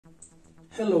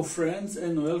Hello friends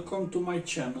and welcome to my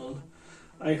channel.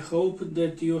 I hope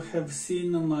that you have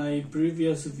seen my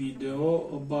previous video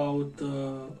about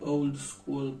old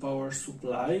school power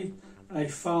supply. I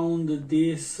found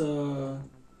this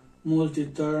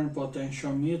multi-turn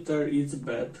potentiometer is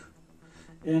bad,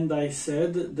 and I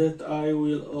said that I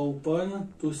will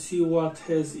open to see what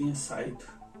has inside.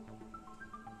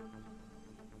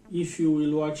 If you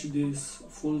will watch this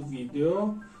full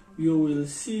video, you will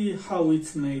see how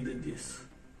it's made this.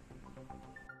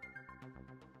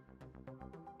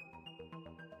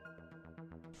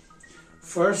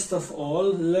 First of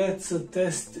all, let's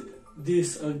test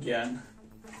this again.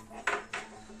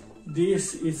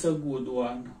 This is a good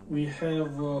one. We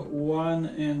have 1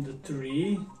 and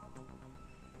 3.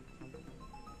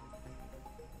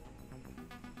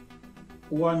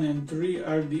 1 and 3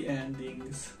 are the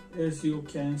endings. As you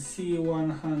can see,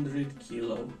 100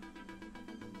 kilo.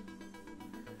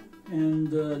 And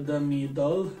the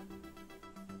middle,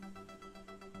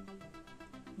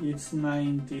 it's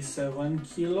 97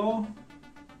 kilo.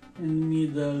 And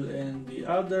middle and the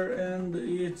other end,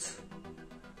 it's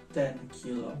 10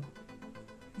 kilo.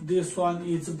 This one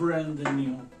is brand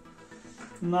new.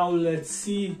 Now let's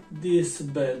see this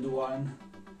bad one.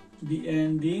 The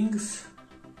endings,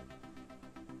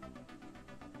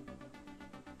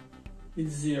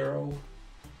 it's 0.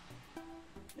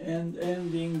 And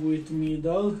ending with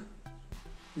middle,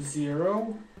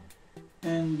 0.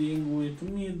 Ending with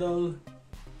middle,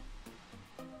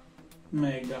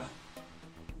 mega.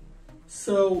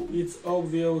 So it's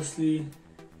obviously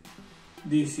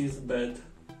this is bad.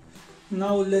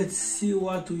 Now let's see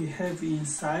what we have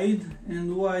inside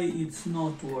and why it's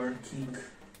not working.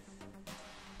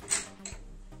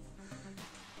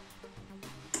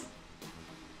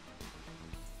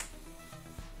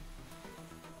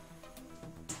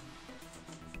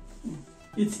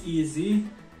 It's easy.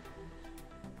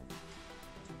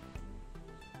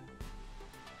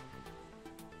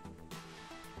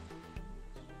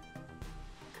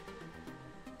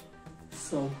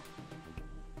 So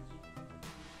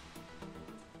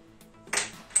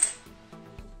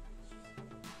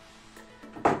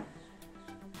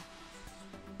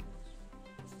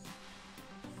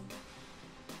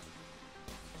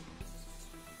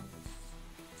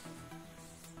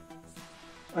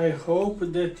I hope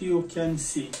that you can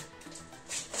see.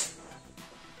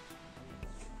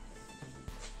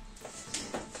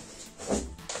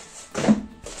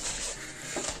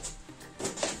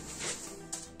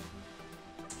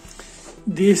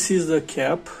 This is the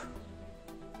cap,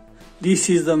 this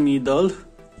is the middle,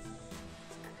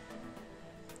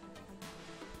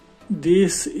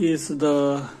 this is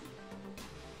the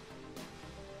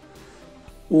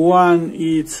one,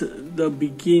 it's the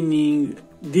beginning,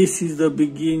 this is the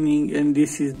beginning and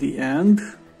this is the end,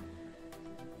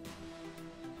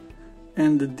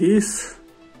 and this,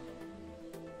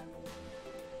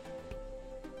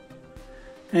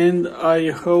 and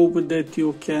I hope that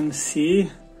you can see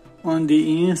on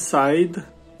the inside,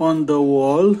 on the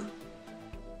wall,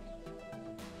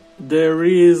 there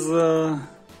is the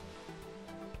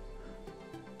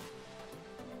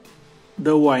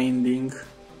winding.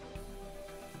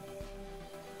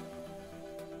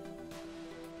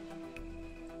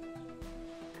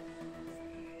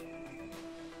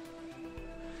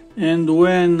 And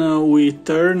when we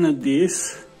turn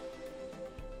this,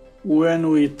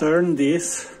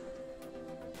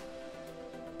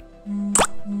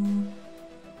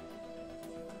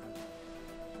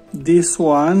 this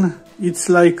one, it's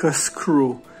like a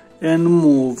screw and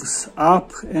moves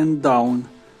up and down.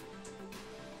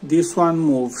 This one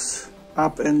moves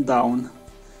up and down.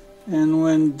 And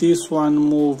when this one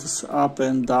moves up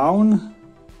and down,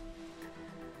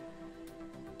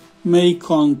 make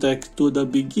contact to the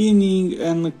beginning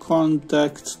and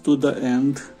contact to the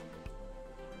end.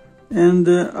 And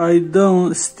I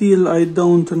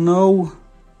don't know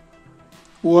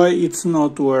why it's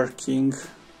not working.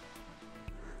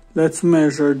 Let's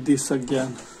measure this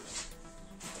again.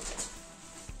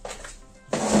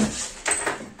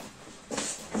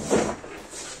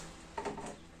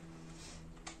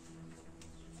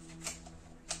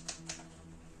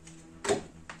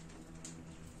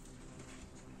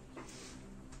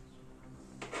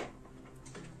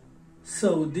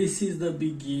 So this is the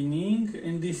beginning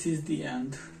and this is the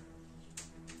end.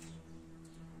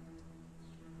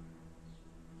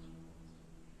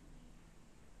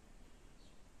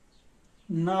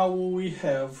 Now we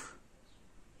have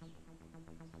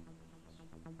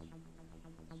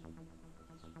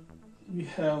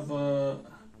a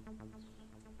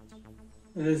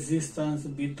resistance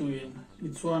between.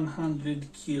 It's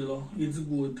 100 kilo, it's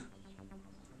good.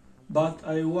 but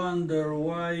I wonder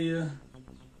why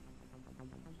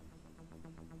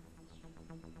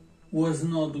was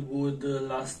not good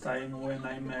last time when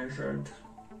I measured.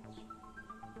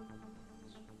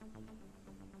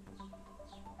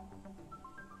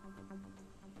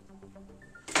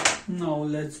 Now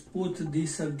let's put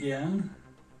this again.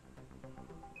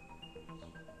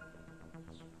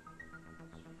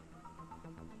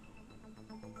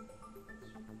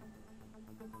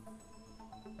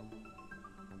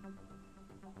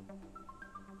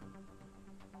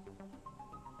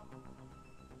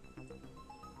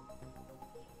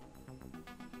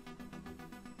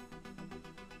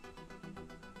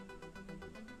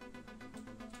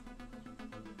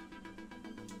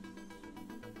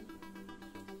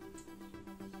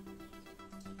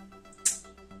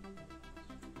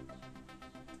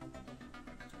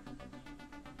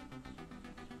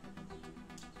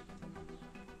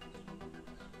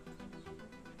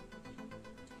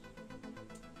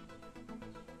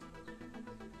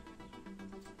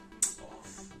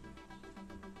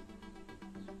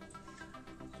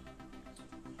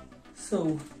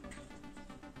 So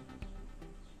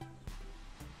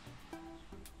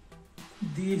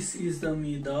this is the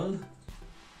middle.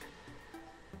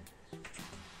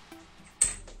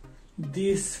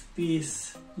 This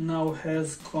piece now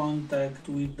has contact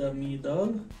with the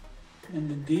middle,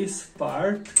 and this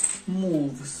part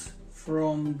moves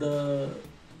from the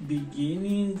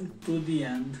beginning to the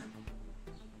end.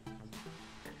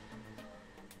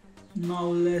 Now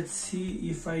let's see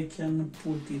if I can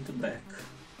put it back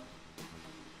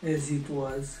as it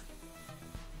was.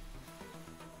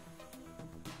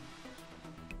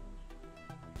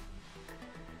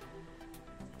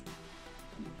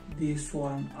 This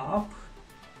one up.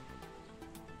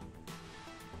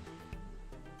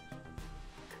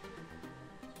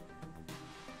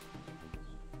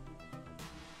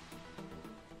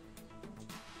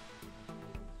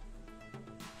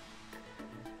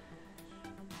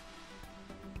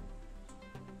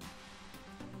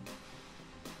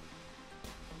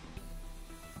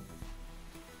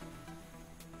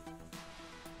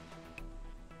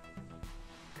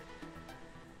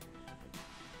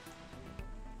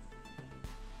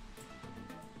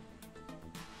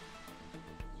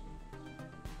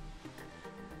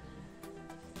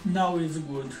 Now it's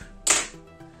good.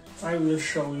 I will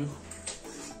show you.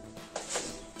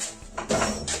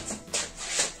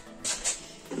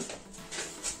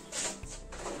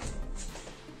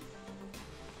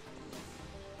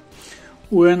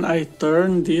 When I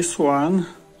turn this one,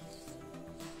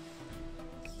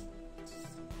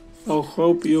 I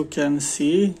hope you can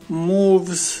see,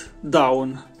 moves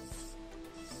down.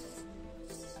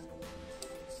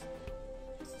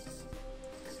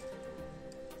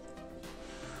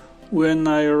 When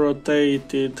I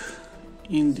rotate it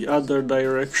in the other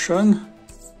direction,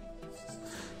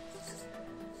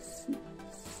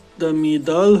 the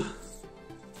middle,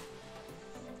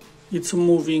 it's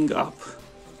moving up.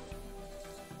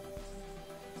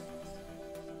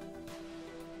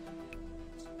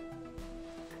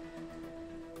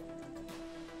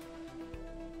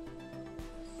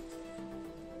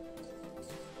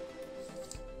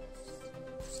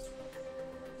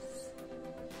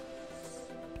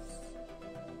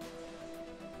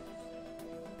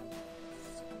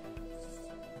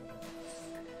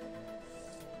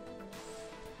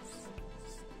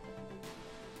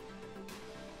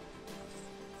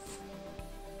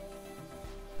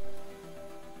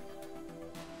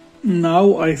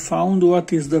 Now I found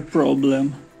what is the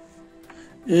problem.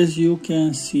 As you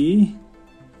can see,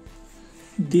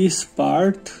 this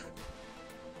part,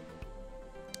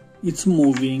 it's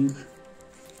moving.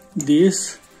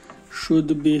 This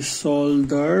should be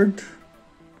soldered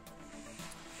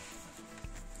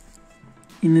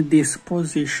in this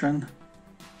position.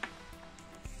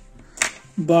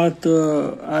 But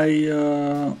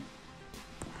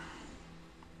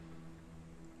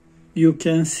you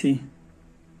can see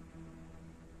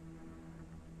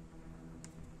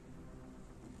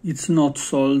it's not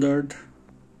soldered.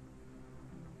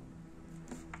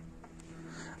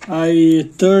 I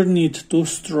turned it too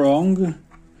strong,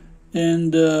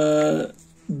 and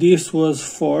this was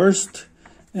forced,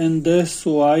 and that's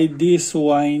why this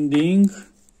winding,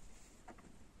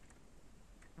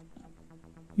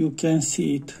 you can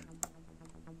see it,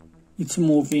 it's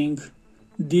moving.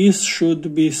 This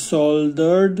should be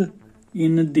soldered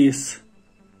in this,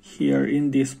 here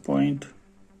in this point.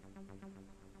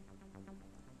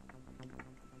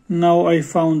 Now I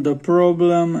found the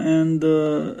problem, and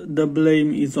the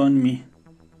blame is on me.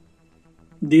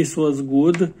 This was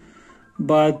good,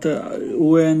 but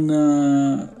when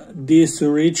this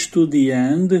reached to the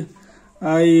end,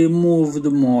 I moved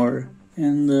more.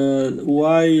 And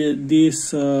why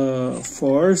this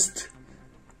first,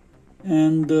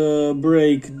 and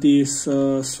break this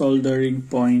soldering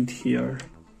point here.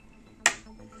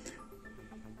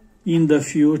 In the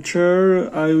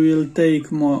future I will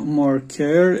take more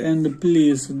care, and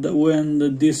please,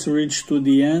 when this reach to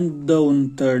the end,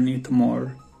 don't turn it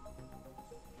more.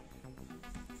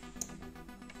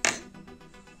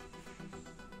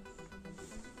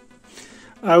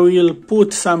 I will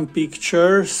put some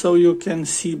pictures so you can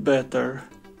see better.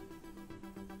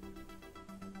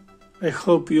 I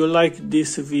hope you liked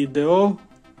this video.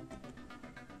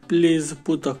 Please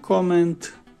put a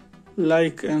comment,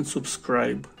 like and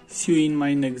subscribe. See you in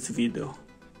my next video.